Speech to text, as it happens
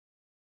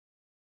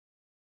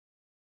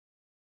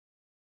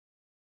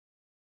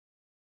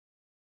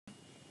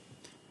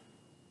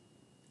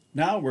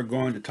Now we're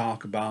going to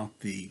talk about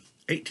the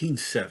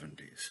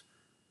 1870s,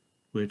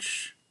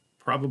 which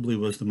probably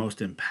was the most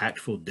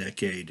impactful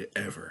decade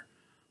ever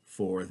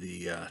for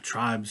the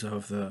tribes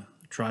of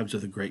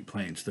the Great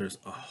Plains. There's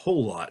a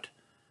whole lot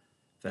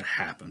that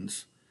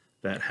happens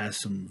that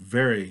has some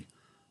very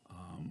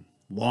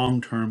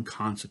long-term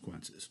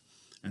consequences,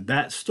 and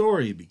that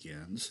story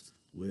begins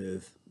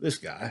with this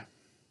guy,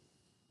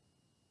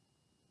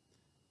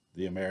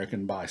 the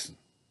American bison.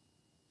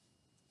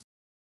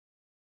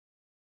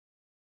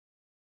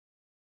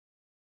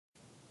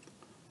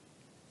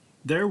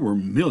 There were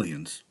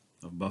millions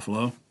of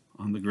buffalo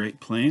on the Great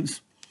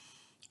Plains,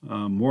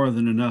 more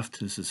than enough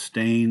to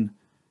sustain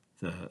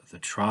the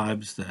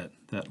tribes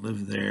that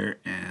lived there,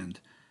 and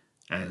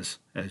as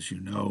you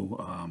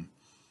know,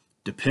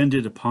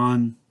 depended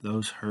upon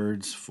those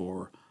herds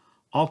for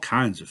all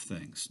kinds of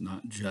things,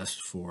 not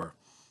just for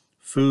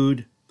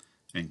food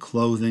and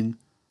clothing,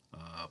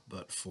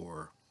 but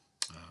for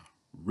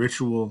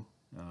ritual,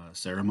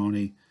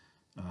 ceremony,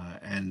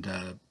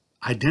 and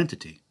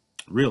identity.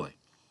 Really,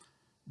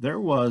 there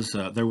was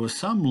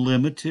some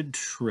limited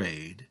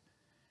trade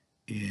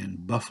in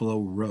buffalo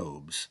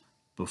robes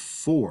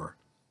before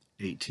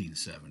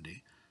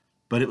 1870,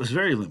 but it was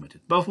very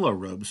limited. Buffalo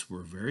robes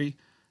were very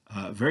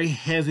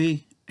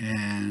heavy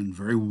and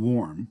very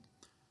warm,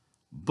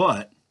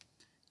 but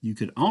you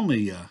could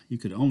only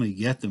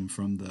get them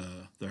from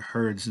the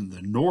herds in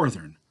the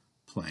northern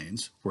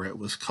plains where it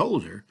was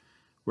colder,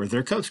 where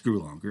their coats grew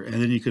longer, and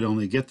then you could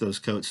only get those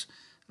coats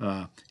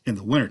in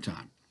the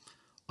wintertime.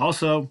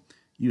 Also,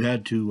 you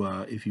had to,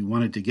 if you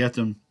wanted to get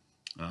them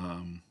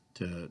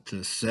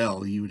to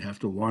sell, you would have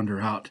to wander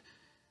out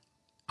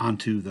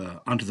onto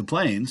the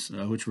plains,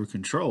 which were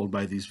controlled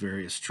by these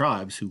various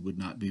tribes who would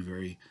not be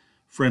very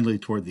friendly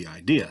toward the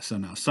idea. So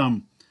now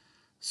some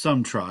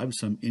tribes,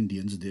 some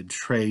Indians, did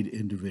trade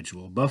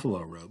individual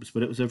buffalo robes,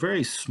 but it was a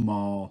very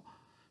small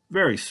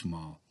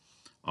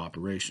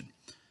operation.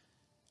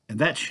 And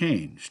that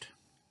changed.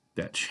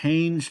 That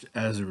changed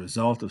as a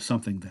result of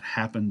something that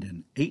happened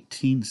in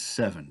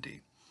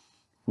 1870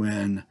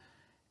 when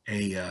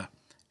a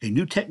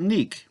new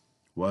technique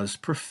was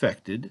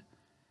perfected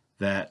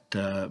that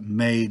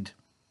made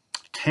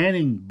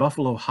tanning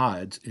buffalo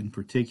hides in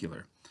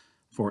particular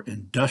for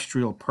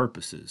industrial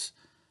purposes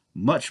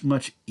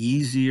much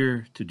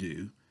easier to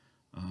do,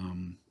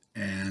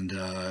 and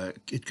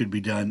it could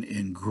be done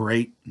in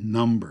great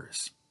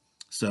numbers.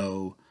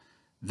 So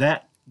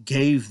that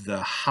gave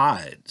the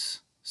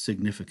hides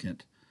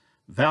significant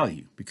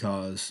value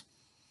because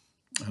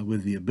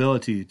with the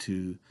ability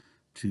to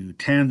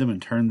tan them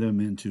and turn them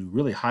into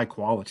really high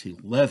quality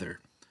leather,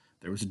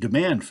 there was a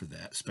demand for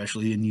that,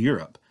 especially in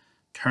Europe.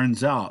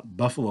 Turns out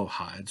buffalo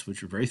hides,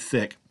 which are very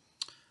thick,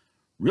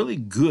 really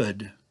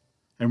good.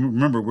 And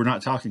remember, we're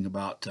not talking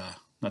about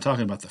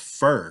the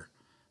fur,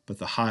 but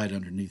the hide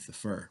underneath the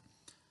fur.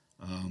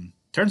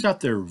 Turns out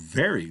they're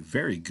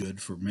very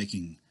good for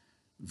making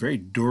very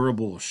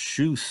durable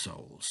shoe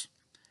soles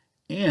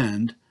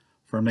and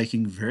for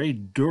making very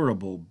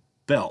durable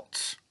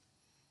belts,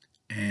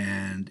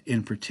 and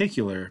in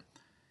particular,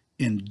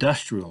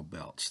 industrial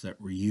belts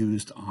that were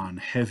used on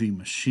heavy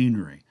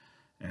machinery.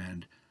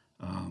 And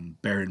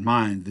bear in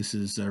mind, this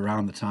is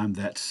around the time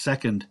that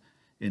second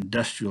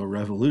industrial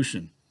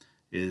revolution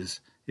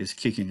is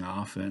kicking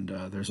off, and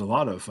there's a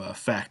lot of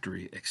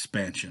factory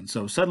expansion.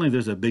 So suddenly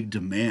there's a big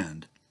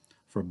demand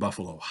for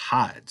buffalo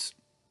hides.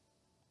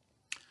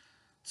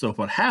 So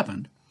what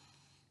happened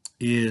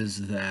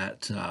is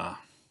that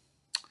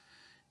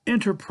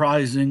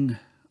enterprising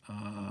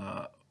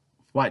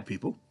white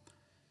people,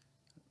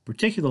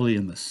 particularly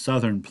in the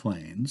southern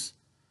plains,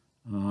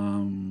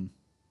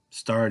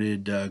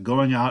 started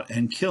going out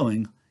and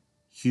killing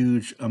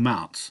huge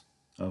amounts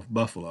of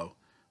buffalo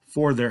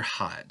for their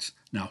hides.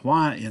 Now,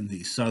 why in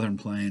the southern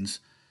plains?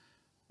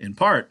 In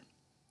part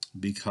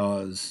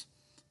because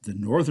the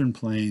northern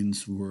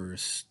plains were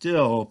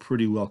still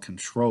pretty well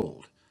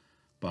controlled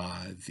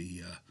by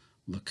the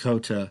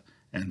Lakota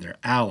and their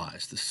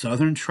allies. The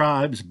southern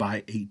tribes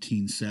by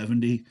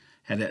 1870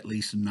 had, at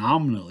least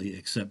nominally,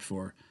 except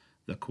for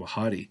the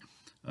Quahati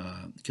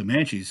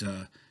Comanches,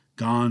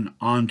 gone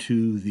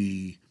onto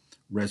the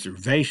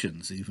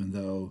reservations, even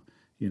though,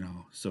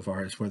 so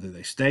far as whether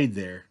they stayed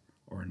there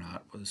or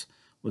not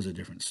was a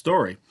different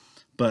story.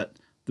 But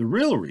the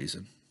real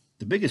reason,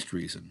 the biggest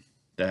reason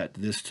that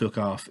this took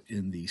off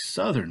in the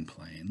southern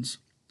plains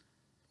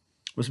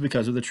was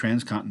because of the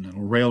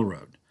Transcontinental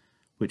Railroad,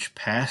 which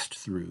passed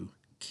through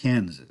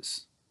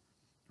Kansas,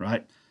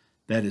 right?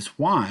 That is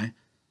why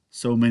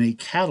so many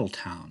cattle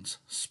towns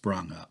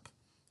sprung up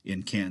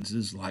in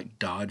Kansas, like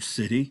Dodge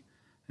City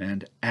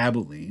and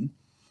Abilene,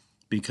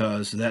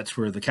 because that's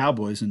where the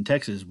cowboys in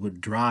Texas would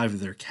drive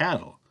their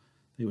cattle.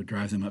 They would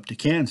drive them up to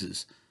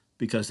Kansas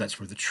because that's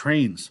where the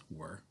trains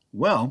were.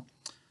 Well,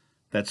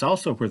 that's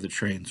also where the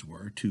trains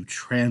were to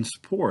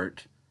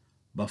transport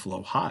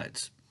buffalo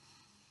hides.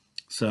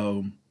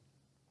 So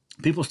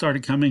people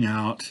started coming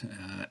out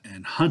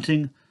and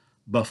hunting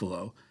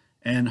buffalo.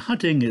 And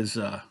hunting is,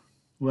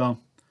 well,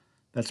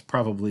 that's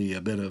probably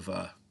a bit of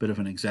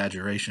an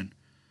exaggeration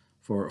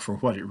for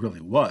what it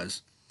really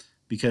was,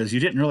 because you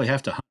didn't really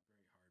have to hunt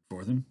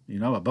for them. You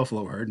know, a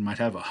buffalo herd might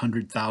have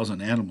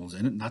 100,000 animals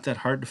in it, not that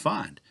hard to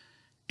find.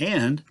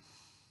 And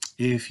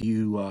if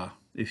you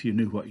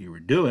knew what you were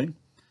doing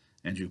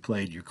and you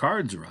played your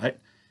cards right,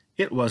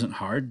 it wasn't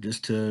hard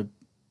just to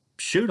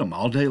shoot them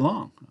all day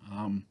long.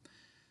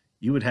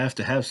 You would have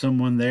to have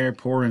someone there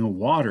pouring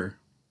water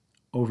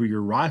over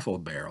your rifle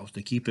barrels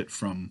to keep it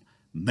from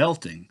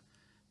melting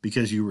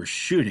because you were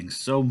shooting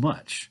so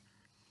much.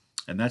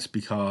 And that's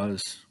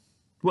because,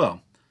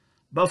 well,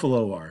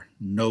 buffalo are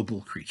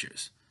noble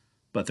creatures,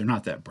 but they're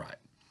not that bright.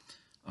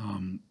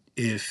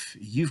 If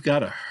you've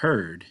got a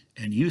herd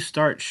and you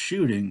start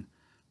shooting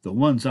the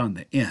ones on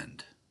the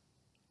end,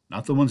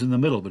 not the ones in the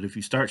middle, but if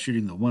you start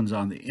shooting the ones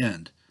on the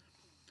end,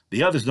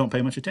 the others don't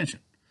pay much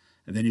attention.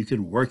 And then you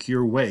can work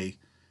your way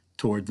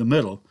toward the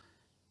middle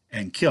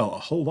and kill a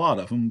whole lot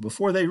of them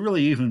before they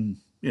really even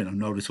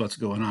notice what's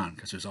going on,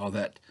 because there's all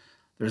that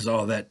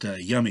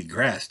yummy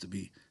grass to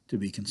be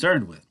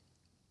concerned with.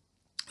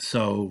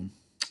 So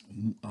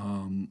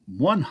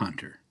one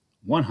hunter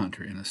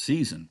in a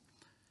season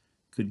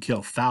could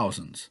kill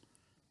thousands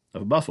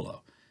of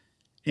buffalo.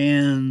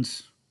 And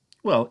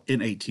well, in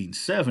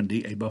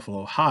 1870, a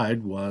buffalo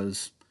hide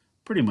was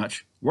pretty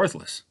much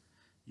worthless.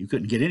 You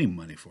couldn't get any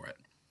money for it.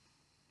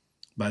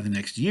 By the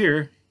next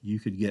year, you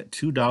could get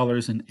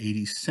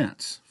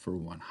 $2.80 for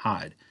one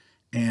hide,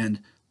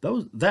 and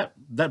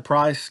that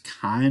price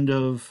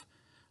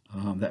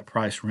that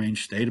price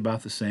range stayed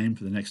about the same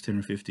for the next 10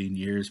 or 15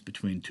 years,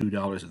 between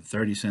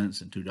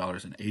 $2.30 and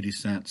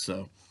 $2.80.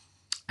 So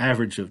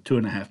average of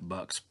 2.5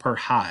 bucks per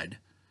hide.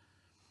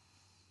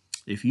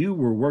 If you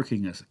were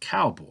working as a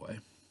cowboy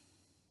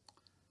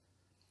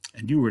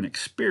and you were an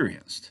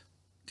experienced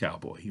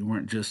cowboy, you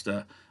weren't just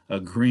a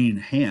green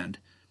hand,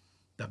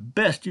 the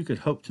best you could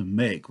hope to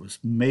make was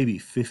maybe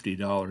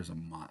 $50 a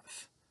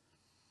month.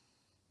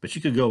 But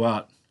you could go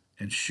out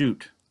and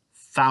shoot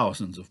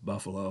thousands of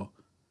buffalo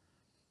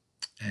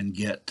and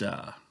get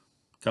a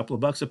couple of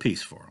bucks a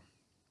piece for them.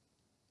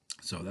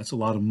 So that's a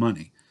lot of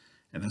money,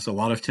 and that's a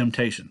lot of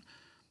temptation.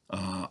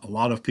 A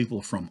lot of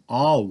people from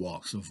all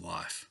walks of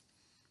life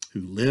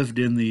who lived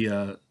in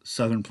the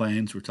southern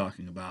plains, we're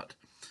talking about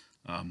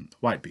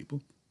white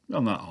people,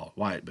 well, not all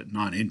white, but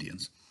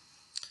non-Indians.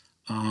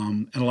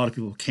 And a lot of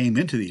people came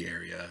into the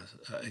area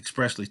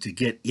expressly to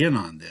get in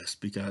on this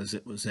because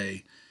it was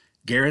a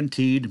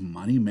guaranteed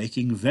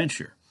money-making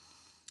venture.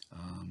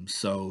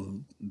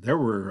 So there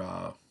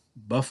were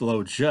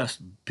buffalo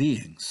just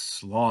being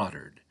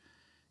slaughtered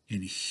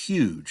in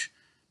huge,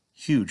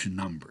 huge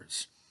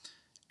numbers.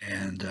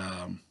 And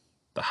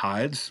the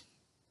hides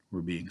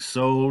were being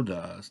sold,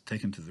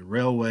 taken to the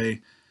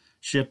railway,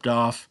 shipped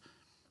off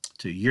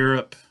to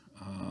Europe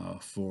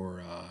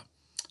for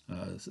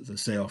the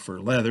sale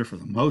for leather for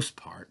the most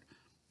part,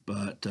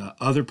 but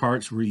other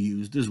parts were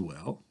used as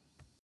well.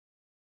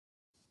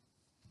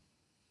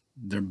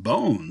 Their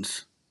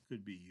bones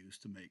could be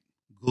used to make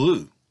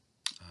glue,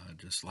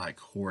 just like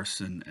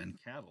horse and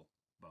cattle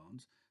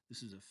bones.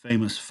 This is a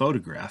famous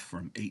photograph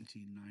from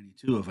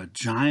 1892 of a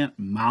giant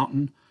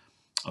mountain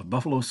of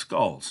buffalo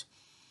skulls,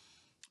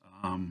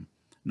 um,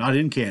 not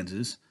in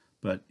Kansas,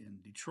 but in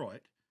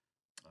Detroit,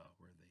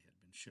 where they had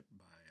been shipped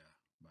by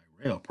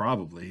rail,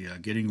 probably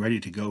getting ready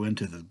to go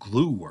into the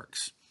glue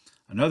works.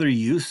 Another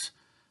use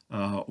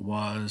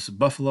was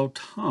buffalo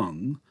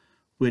tongue,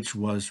 which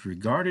was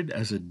regarded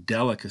as a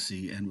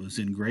delicacy and was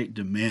in great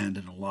demand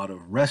in a lot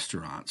of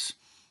restaurants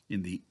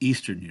in the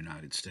eastern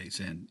United States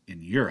and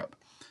in Europe.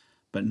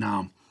 But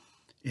now,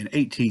 in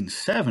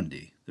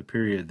 1870, the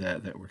period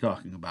that we're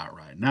talking about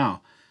right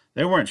now,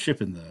 they weren't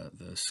shipping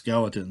the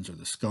skeletons or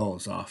the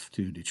skulls off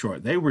to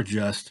Detroit. They were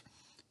just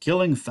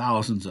killing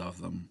thousands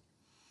of them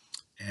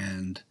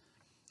and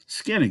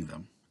skinning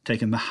them,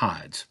 taking the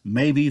hides,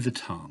 maybe the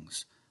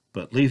tongues,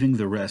 but leaving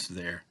the rest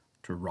there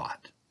to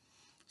rot.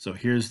 So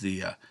here's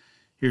the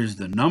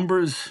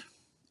numbers.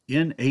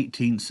 In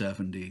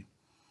 1870,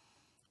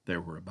 there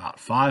were about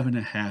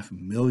 5.5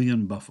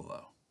 million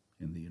buffalo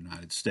in the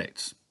United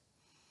States.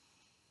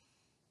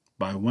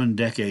 By one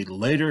decade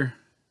later,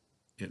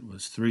 it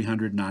was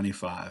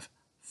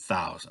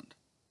 395,000.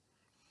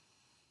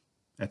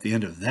 At the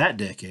end of that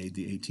decade,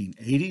 the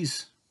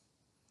 1880s,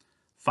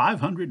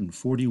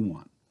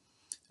 541.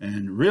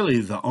 And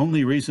really, the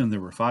only reason there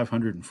were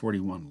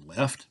 541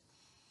 left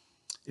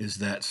is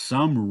that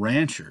some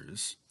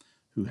ranchers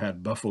who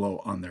had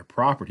buffalo on their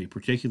property,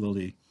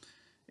 particularly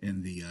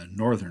in the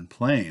northern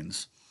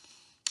plains,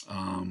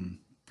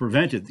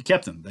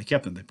 kept them. They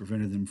kept them. They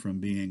prevented them from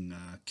being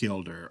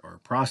killed or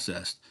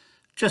processed,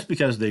 just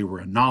because they were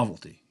a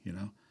novelty.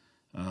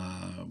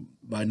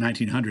 By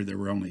 1900, there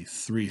were only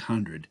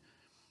 300.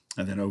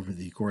 And then over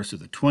the course of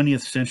the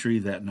 20th century,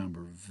 that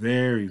number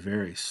very,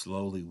 very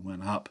slowly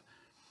went up.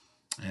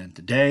 And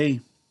today,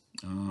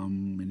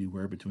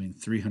 anywhere between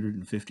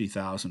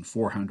 350,000,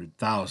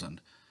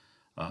 400,000.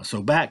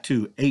 So back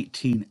to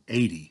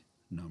 1880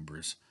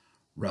 numbers,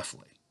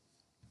 roughly.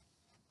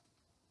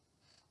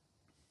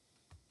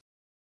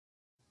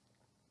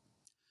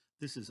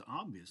 This is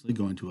obviously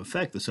going to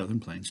affect the Southern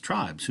Plains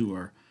tribes who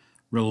are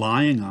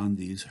relying on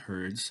these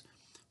herds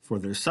for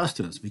their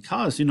sustenance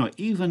because,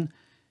 even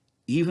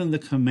the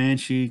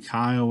Comanche,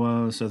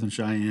 Kiowa, Southern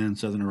Cheyenne,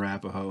 Southern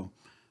Arapaho,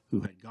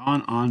 who had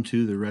gone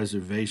onto the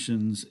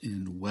reservations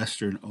in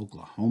western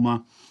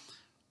Oklahoma,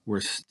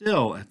 were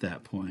still at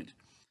that point,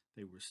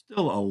 they were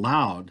still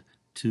allowed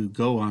to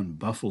go on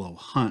buffalo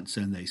hunts,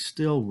 and they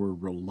still were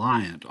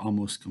reliant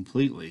almost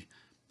completely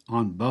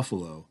on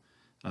buffalo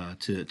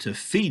to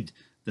feed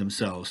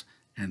themselves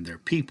and their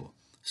people.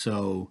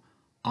 So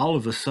all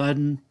of a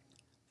sudden,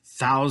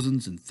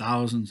 thousands and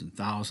thousands and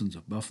thousands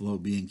of buffalo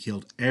being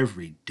killed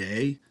every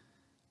day.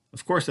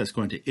 Of course, that's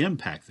going to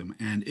impact them,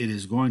 and it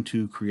is going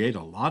to create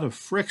a lot of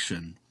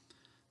friction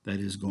that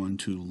is going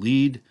to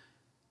lead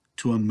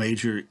to a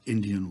major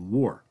Indian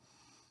war.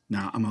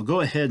 Now, I'm going to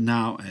go ahead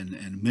now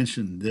and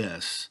mention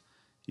this,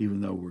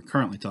 even though we're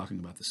currently talking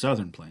about the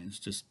Southern Plains,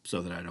 just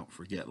so that I don't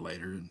forget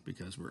later, and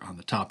because we're on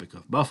the topic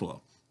of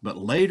buffalo. But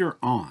later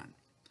on,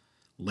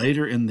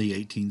 later in the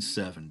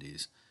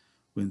 1870s,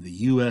 when the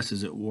U.S.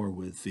 is at war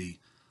with the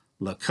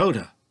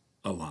Lakota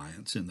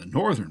Alliance in the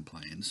Northern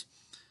Plains,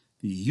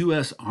 the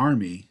U.S.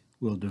 Army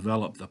will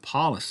develop the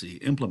policy,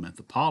 implement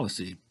the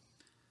policy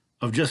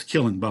of just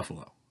killing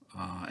buffalo,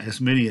 as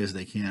many as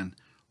they can,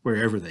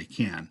 wherever they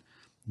can,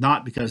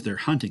 not because they're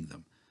hunting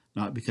them,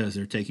 not because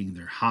they're taking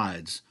their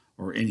hides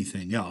or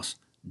anything else,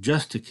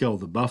 just to kill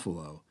the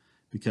buffalo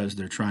because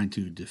they're trying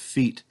to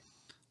defeat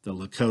the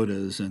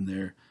Lakotas and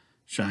their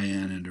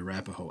Cheyenne and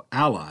Arapaho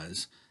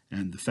allies.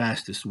 And the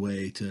fastest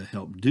way to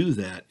help do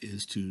that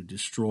is to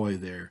destroy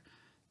their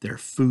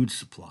food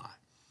supply.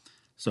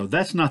 So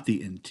that's not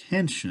the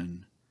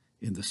intention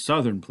in the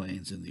Southern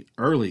Plains in the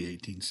early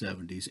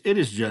 1870s. It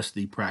is just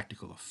the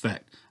practical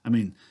effect. I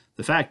mean,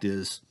 the fact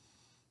is,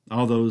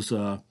 all those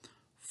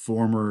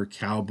former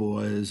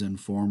cowboys and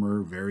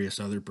former various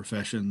other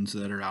professions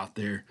that are out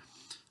there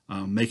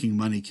making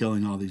money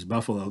killing all these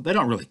buffalo, they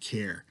don't really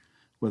care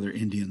whether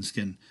Indians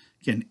can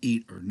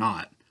eat or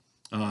not,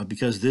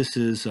 because this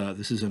is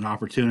an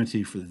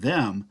opportunity for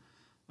them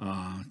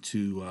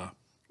to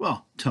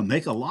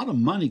make a lot of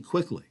money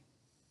quickly.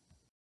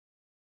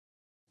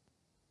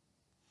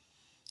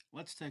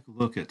 Let's take a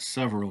look at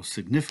several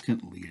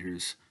significant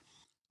leaders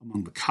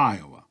among the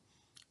Kiowa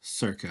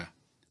circa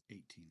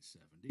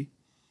 1870.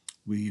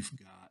 We've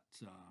got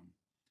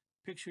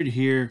pictured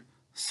here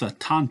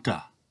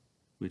Satanta,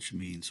 which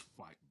means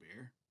white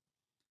bear,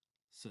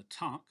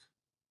 Satank,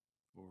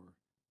 or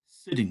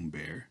sitting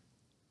bear,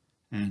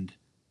 and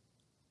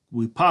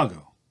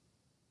Wipago,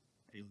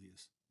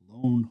 alias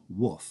lone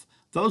wolf.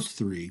 Those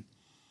three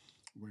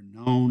were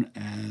known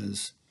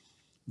as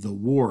the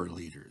war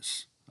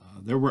leaders.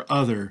 There were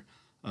other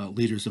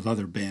leaders of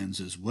other bands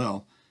as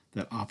well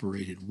that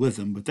operated with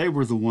them, but they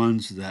were the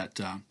ones that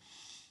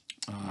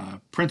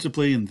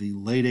principally in the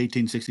late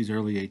 1860s,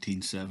 early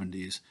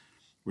 1870s,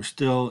 were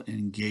still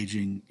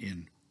engaging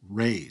in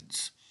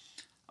raids.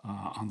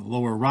 On the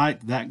lower right,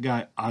 that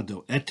guy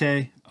Ado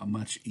Ete, a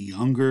much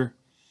younger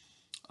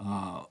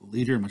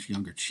leader, a much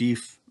younger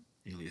chief,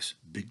 alias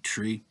Big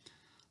Tree,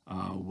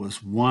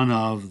 was one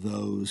of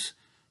those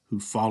who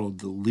followed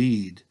the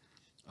lead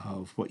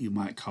of what you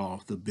might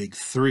call the Big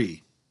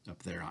Three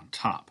up there on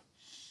top.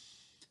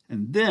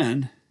 And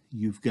then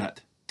you've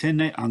got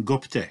Tene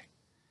Angopte,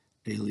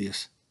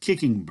 alias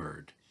Kicking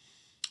Bird,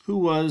 who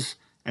was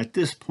at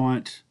this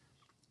point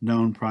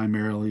known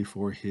primarily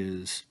for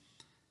his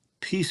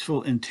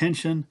peaceful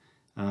intention,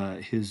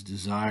 his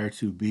desire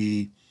to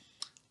be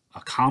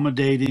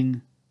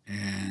accommodating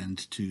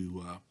and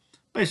to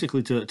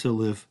basically to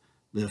live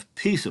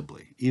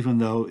peaceably, even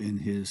though in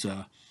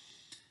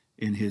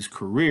his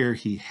career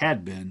he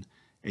had been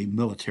a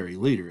military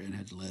leader and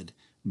had led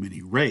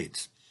many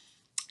raids.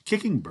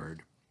 Kicking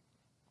Bird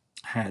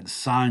had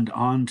signed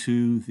on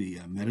to the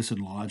Medicine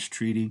Lodge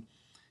Treaty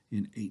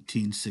in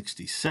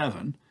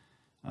 1867,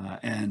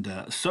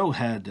 and so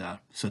had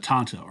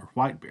Satanta, or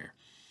White Bear,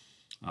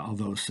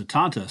 although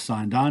Satanta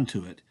signed on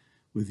to it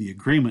with the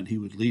agreement he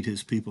would lead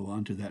his people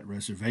onto that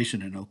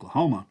reservation in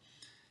Oklahoma,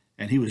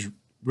 and he was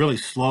really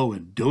slow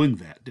in doing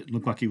that. Didn't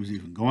look like he was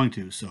even going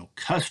to, so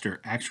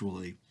Custer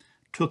actually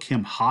took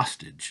him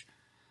hostage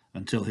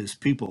until his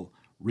people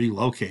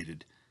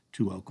relocated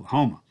to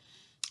Oklahoma,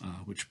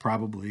 which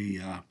probably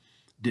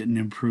didn't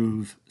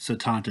improve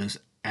Satanta's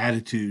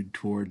attitude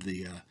toward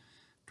the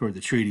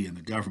treaty and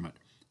the government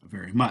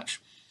very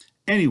much.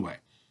 Anyway,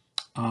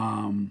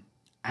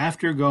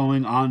 after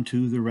going on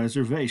to the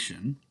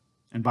reservation,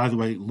 and by the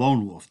way,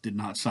 Lone Wolf did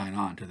not sign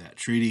on to that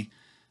treaty.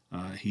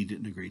 He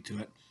didn't agree to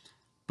it.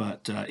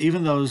 But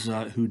even those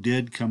who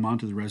did come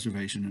onto the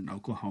reservation in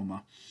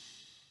Oklahoma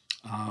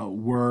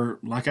were,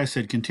 like I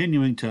said,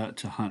 continuing to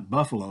hunt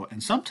buffalo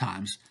and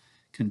sometimes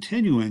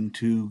continuing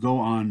to go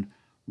on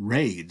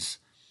raids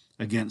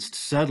against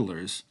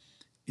settlers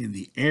in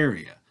the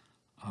area.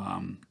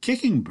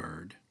 Kicking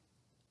Bird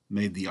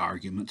made the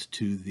argument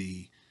to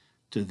the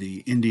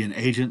Indian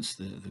agents,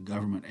 the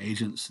government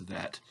agents,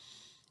 that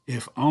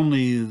if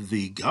only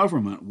the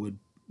government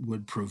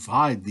would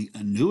provide the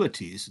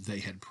annuities they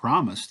had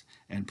promised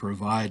and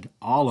provide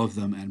all of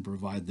them and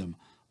provide them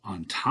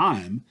on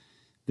time,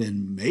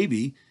 then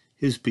maybe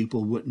his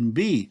people wouldn't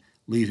be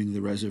leaving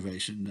the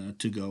reservation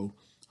to go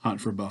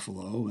hunt for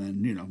buffalo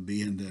and,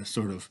 be in the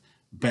sort of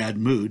bad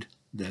mood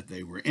that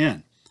they were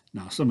in.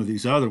 Now, some of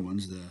these other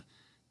ones,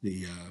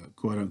 the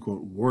quote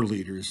unquote war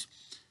leaders,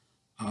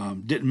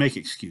 didn't make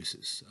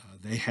excuses.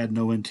 They had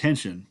no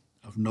intention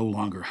of no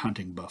longer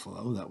hunting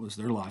buffalo. That was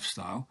their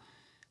lifestyle.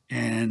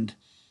 And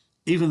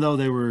even though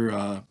they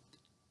were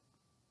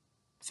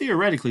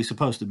theoretically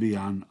supposed to be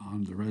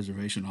on the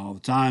reservation all the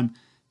time,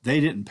 they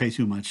didn't pay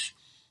too much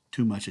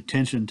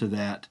attention to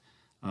that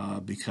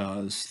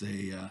because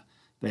they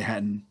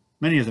hadn't,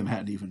 many of them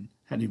hadn't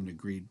even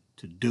agreed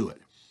to do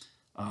it.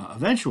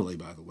 Eventually,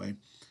 by the way,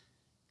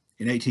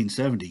 in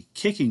 1870,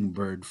 Kicking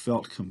Bird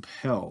felt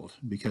compelled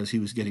because he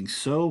was getting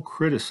so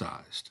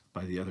criticized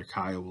by the other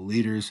Kiowa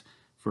leaders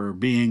for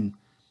being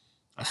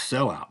a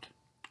sellout,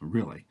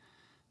 really,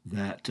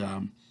 that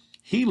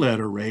he led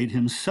a raid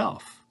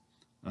himself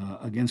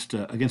against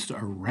a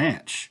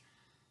ranch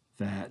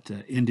that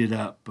ended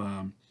up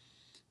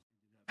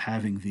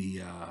having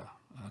the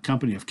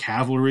company of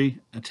cavalry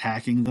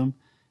attacking them.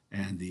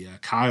 And the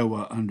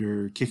Kiowa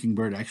under Kicking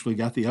Bird actually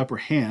got the upper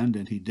hand,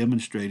 and he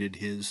demonstrated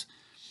his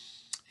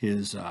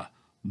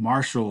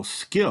martial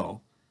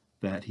skill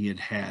that he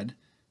had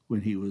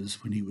when he was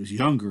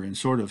younger, and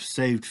sort of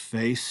saved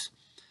face.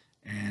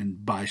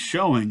 And by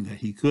showing that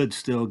he could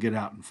still get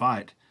out and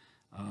fight,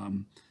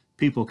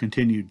 people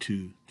continued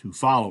to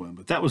follow him.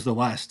 But that was the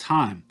last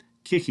time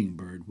Kicking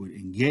Bird would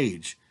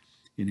engage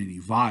in any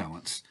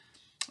violence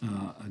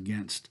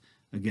against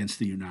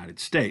the United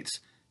States.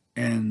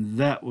 And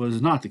that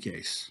was not the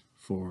case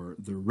for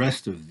the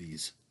rest of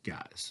these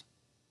guys.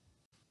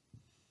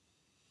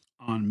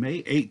 On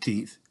May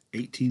 18th,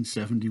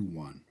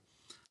 1871,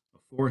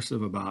 a force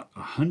of about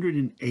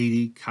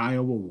 180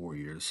 Kiowa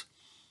warriors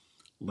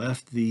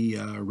left the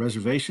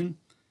reservation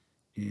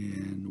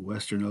in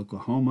western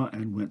Oklahoma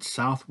and went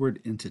southward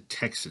into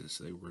Texas.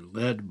 They were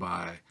led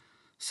by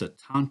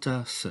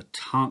Satanta,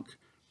 Satonk,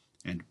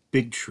 and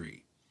Big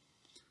Tree.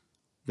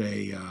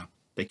 They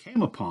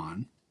came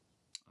upon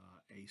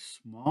a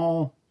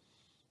small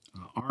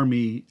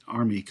army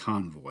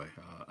convoy,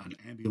 an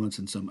ambulance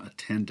and some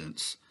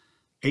attendants,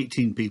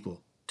 18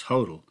 people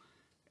total,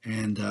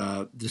 and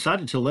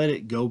decided to let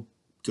it go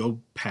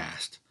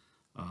past.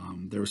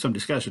 There was some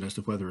discussion as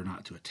to whether or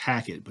not to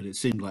attack it, but it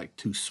seemed like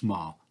it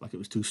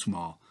was too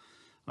small.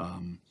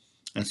 And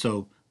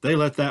so they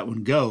let that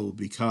one go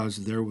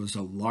because there was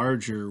a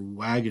larger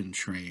wagon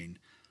train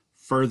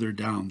further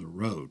down the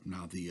road.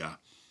 Now,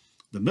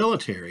 the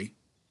military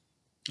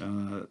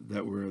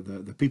that were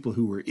the people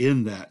who were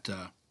in that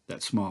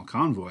small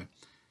convoy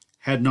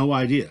had no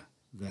idea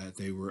that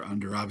they were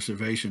under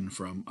observation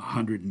from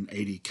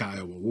 180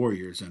 Kiowa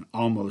warriors and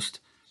almost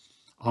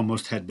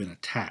had been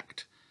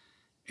attacked.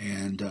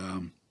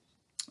 And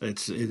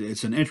it's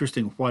an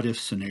interesting what if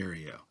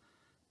scenario,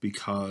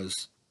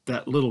 because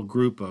that little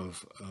group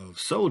of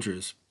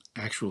soldiers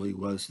actually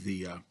was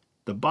the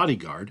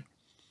bodyguard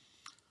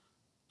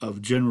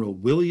of General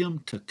William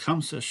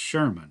Tecumseh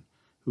Sherman,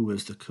 who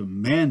was the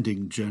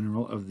commanding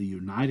general of the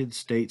United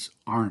States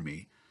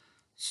Army,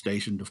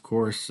 stationed, of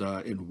course,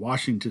 in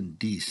Washington,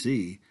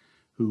 D.C.,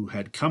 who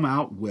had come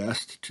out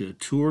west to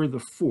tour the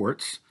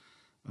forts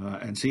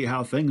and see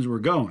how things were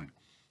going.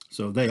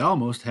 So they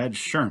almost had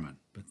Sherman,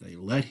 but they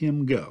let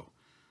him go.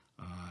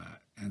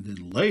 And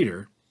then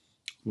later,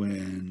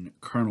 when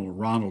Colonel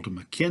Ronald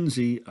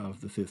McKenzie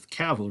of the 5th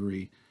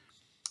Cavalry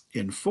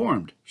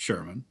informed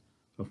Sherman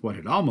of what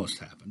had almost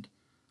happened,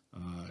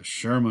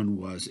 Sherman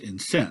was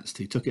incensed.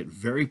 He took it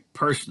very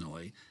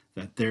personally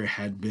that there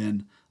had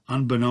been,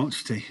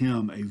 unbeknownst to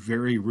him, a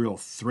very real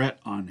threat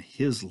on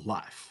his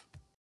life.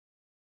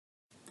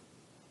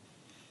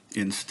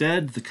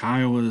 Instead, the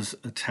Kiowas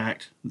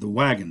attacked the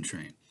wagon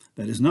train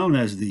that is known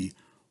as the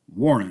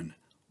Warren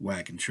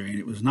wagon train.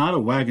 It was not a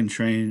wagon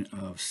train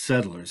of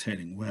settlers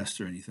heading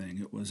west or anything.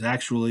 It was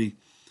actually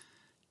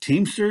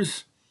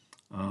teamsters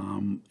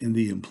in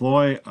the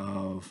employ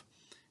of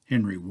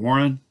Henry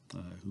Warren,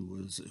 who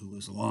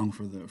was along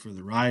for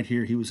the ride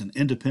here. He was an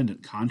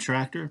independent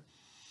contractor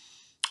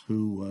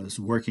who was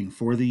working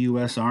for the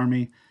U.S.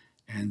 Army,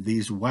 and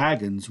these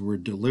wagons were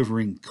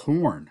delivering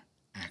corn,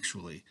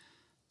 actually,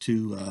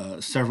 to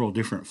several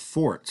different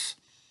forts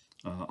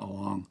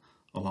along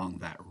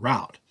that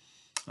route.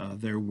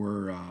 There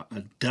were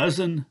a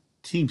dozen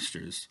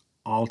teamsters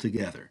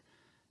altogether,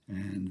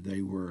 and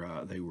they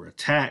were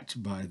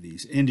attacked by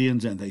these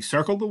Indians, and they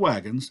circled the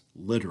wagons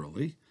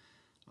literally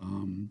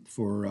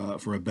for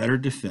a better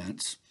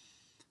defense.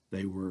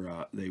 They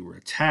were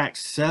attacked.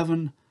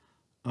 Seven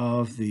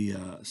of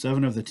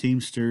the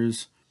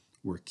teamsters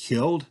were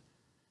killed,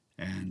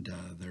 and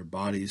their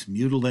bodies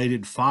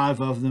mutilated.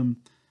 5 of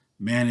them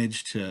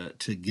managed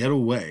to get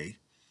away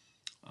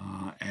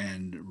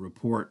and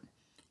report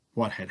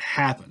what had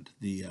happened.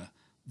 The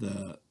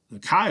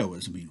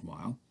Kiowas,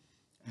 meanwhile,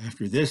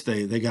 after this,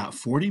 they got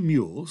 40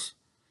 mules,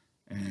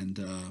 and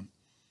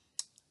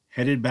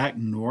headed back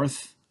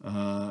north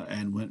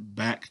and went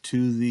back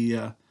to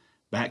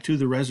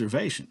the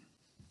reservation.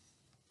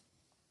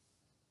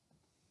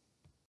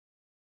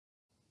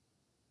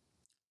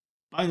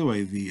 By the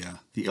way,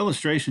 the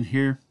illustration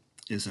here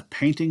is a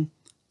painting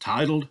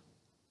titled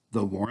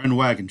 "The Warren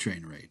Wagon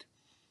Train Raid,"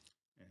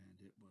 and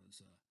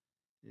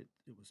it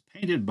was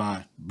painted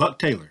by Buck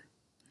Taylor,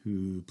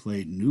 who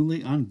played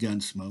Newly on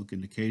Gunsmoke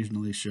and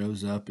occasionally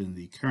shows up in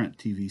the current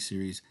TV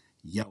series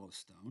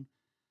Yellowstone.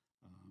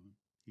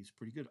 He's a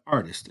pretty good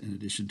artist in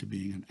addition to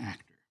being an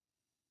actor.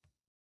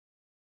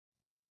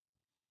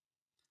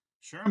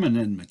 Sherman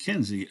and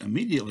Mackenzie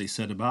immediately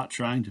set about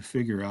trying to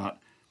figure out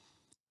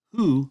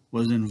who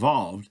was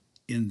involved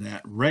in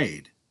that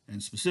raid,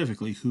 and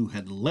specifically who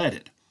had led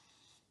it.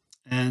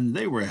 And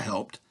they were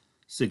helped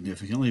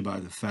significantly by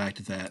the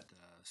fact that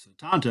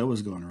Satanta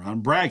was going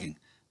around bragging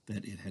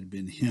that it had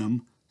been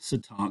him,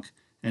 Satonk,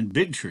 and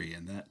Big Tree,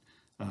 and that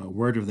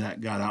word of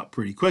that got out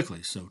pretty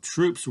quickly. So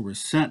troops were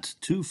sent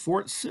to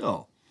Fort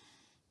Sill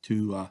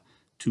to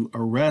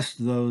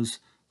arrest those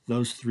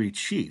three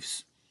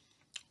chiefs.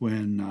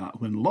 When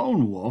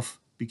Lone Wolf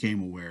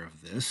became aware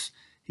of this,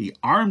 he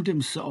armed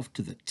himself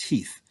to the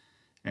teeth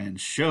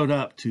and showed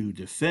up to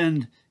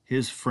defend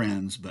his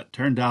friends. But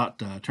turns out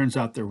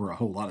there were a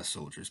whole lot of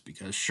soldiers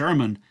because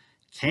Sherman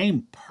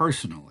came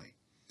personally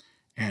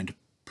and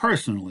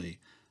personally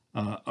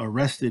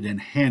arrested and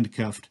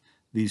handcuffed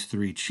these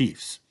three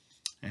chiefs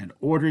and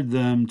ordered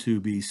them to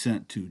be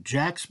sent to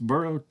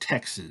Jacksboro,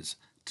 Texas,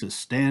 to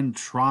stand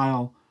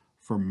trial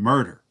for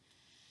murder.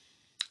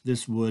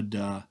 This would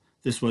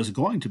this was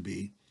going to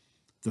be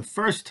the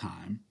first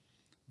time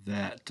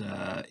that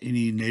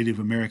any Native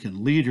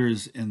American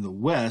leaders in the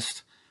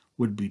West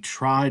would be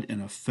tried in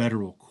a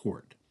federal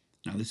court.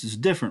 Now, this is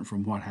different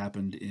from what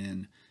happened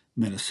in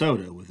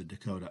Minnesota with the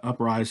Dakota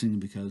Uprising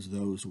because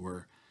those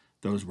were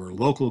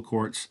local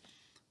courts.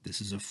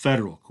 This is a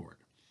federal court.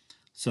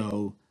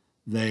 So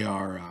they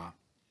are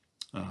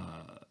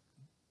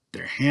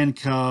they're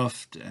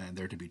handcuffed and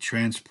they're to be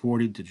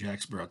transported to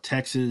Jacksboro,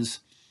 Texas.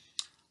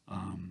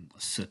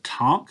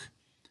 Satonk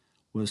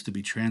was to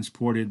be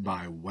transported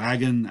by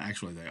wagon.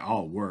 Actually, they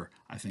all were,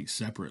 I think,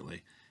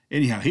 separately.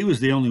 Anyhow, he was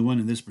the only one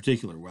in this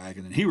particular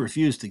wagon, and he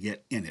refused to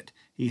get in it.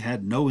 He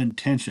had no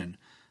intention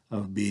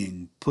of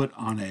being put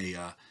on a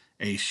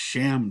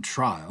sham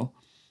trial,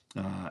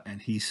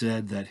 and he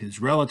said that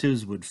his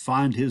relatives would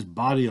find his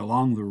body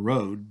along the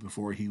road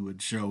before he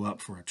would show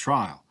up for a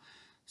trial.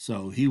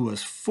 So he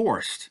was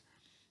forced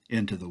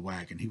into the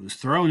wagon. He was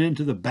thrown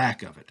into the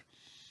back of it,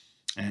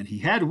 and he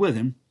had with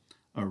him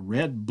a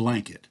red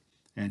blanket,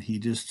 and he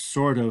just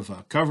sort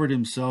of covered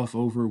himself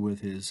over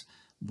with his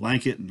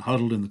blanket and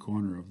huddled in the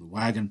corner of the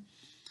wagon.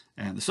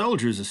 And the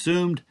soldiers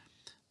assumed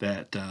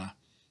that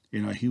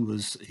he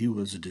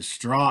was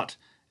distraught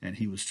and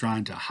he was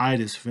trying to hide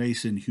his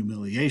face in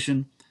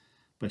humiliation,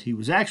 but he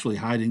was actually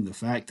hiding the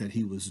fact that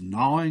he was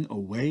gnawing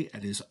away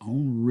at his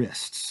own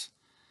wrists,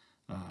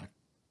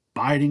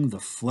 biting the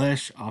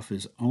flesh off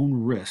his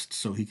own wrists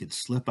so he could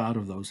slip out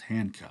of those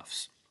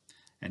handcuffs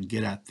and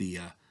get at the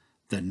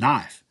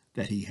knife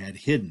that he had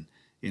hidden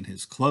in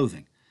his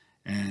clothing.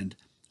 And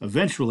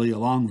eventually,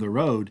 along the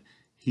road,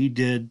 he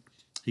did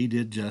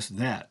just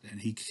that.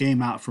 And he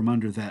came out from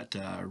under that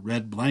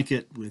red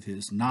blanket with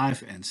his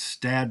knife and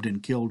stabbed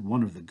and killed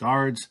one of the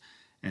guards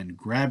and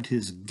grabbed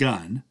his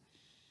gun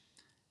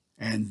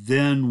and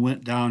then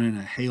went down in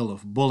a hail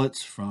of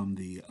bullets from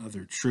the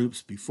other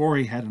troops before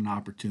he had an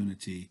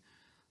opportunity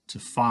to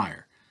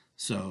fire.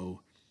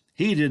 So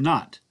he did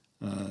not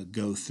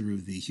go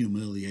through the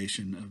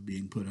humiliation of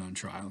being put on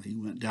trial. He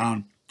went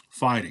down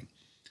fighting.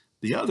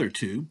 The other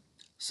two,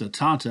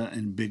 Satanta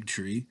and Big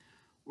Tree,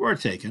 were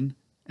taken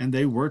and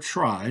they were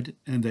tried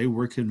and they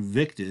were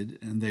convicted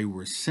and they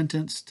were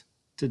sentenced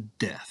to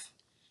death.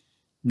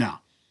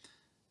 Now,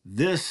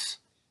 this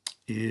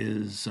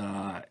is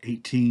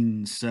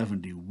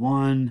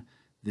 1871.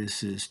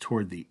 This is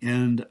toward the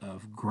end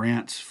of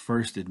Grant's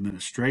first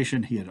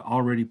administration. He had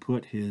already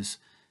put his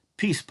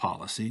peace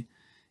policy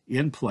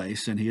in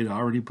place, and he had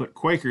already put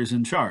Quakers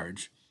in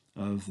charge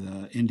of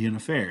the Indian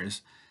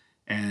affairs.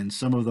 And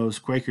some of those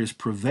Quakers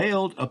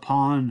prevailed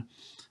upon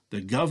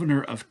the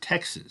governor of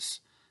Texas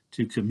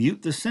to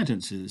commute the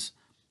sentences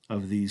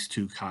of these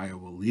two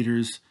Kiowa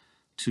leaders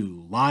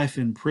to life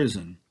in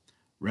prison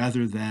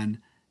rather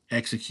than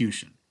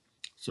execution.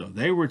 So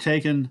they were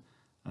taken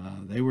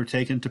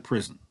to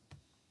prison.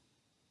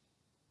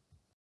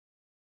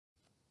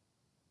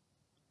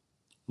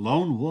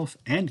 Lone Wolf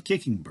and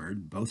Kicking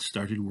Bird both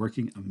started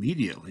working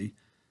immediately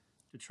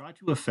to try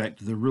to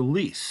effect the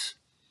release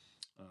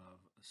of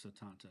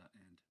Satanta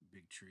and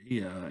Big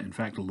Tree. In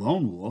fact,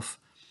 Lone Wolf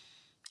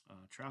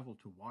traveled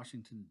to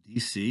Washington,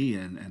 D.C.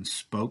 and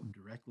spoke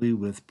directly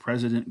with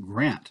President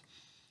Grant.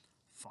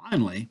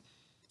 Finally,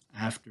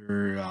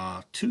 after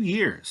 2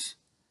 years,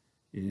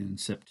 in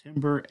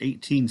September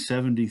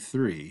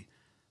 1873,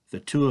 the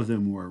two of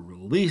them were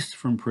released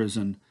from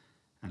prison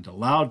and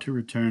allowed to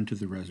return to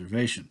the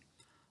reservation.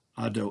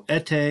 Ado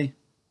Ete,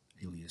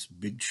 alias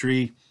Big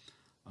Tree,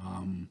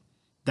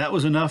 that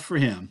was enough for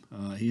him.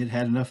 He had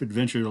had enough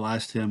adventure to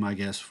last him, I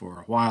guess,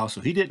 for a while,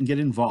 so he didn't get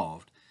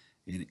involved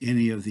in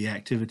any of the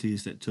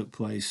activities that took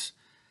place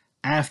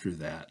after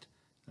that,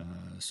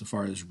 so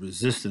far as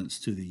resistance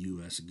to the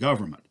U.S.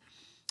 government.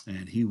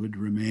 And he would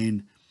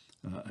remain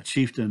a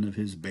chieftain of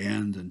his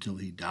band until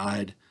he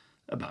died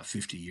about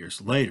 50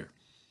 years later.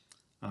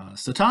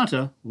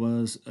 Satanta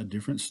was a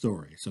different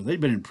story. So they'd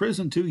been in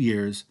prison 2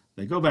 years.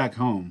 They go back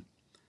home,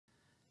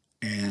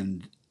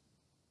 and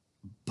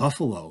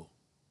buffalo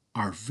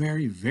are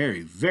very,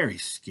 very, very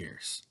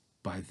scarce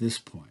by this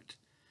point.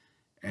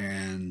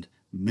 And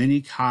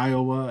many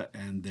Kiowa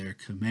and their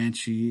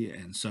Comanche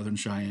and Southern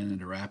Cheyenne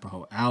and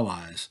Arapaho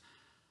allies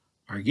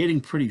are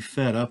getting pretty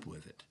fed up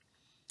with it.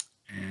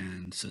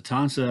 And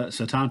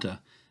Satanta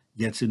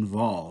gets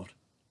involved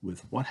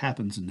with what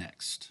happens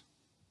next.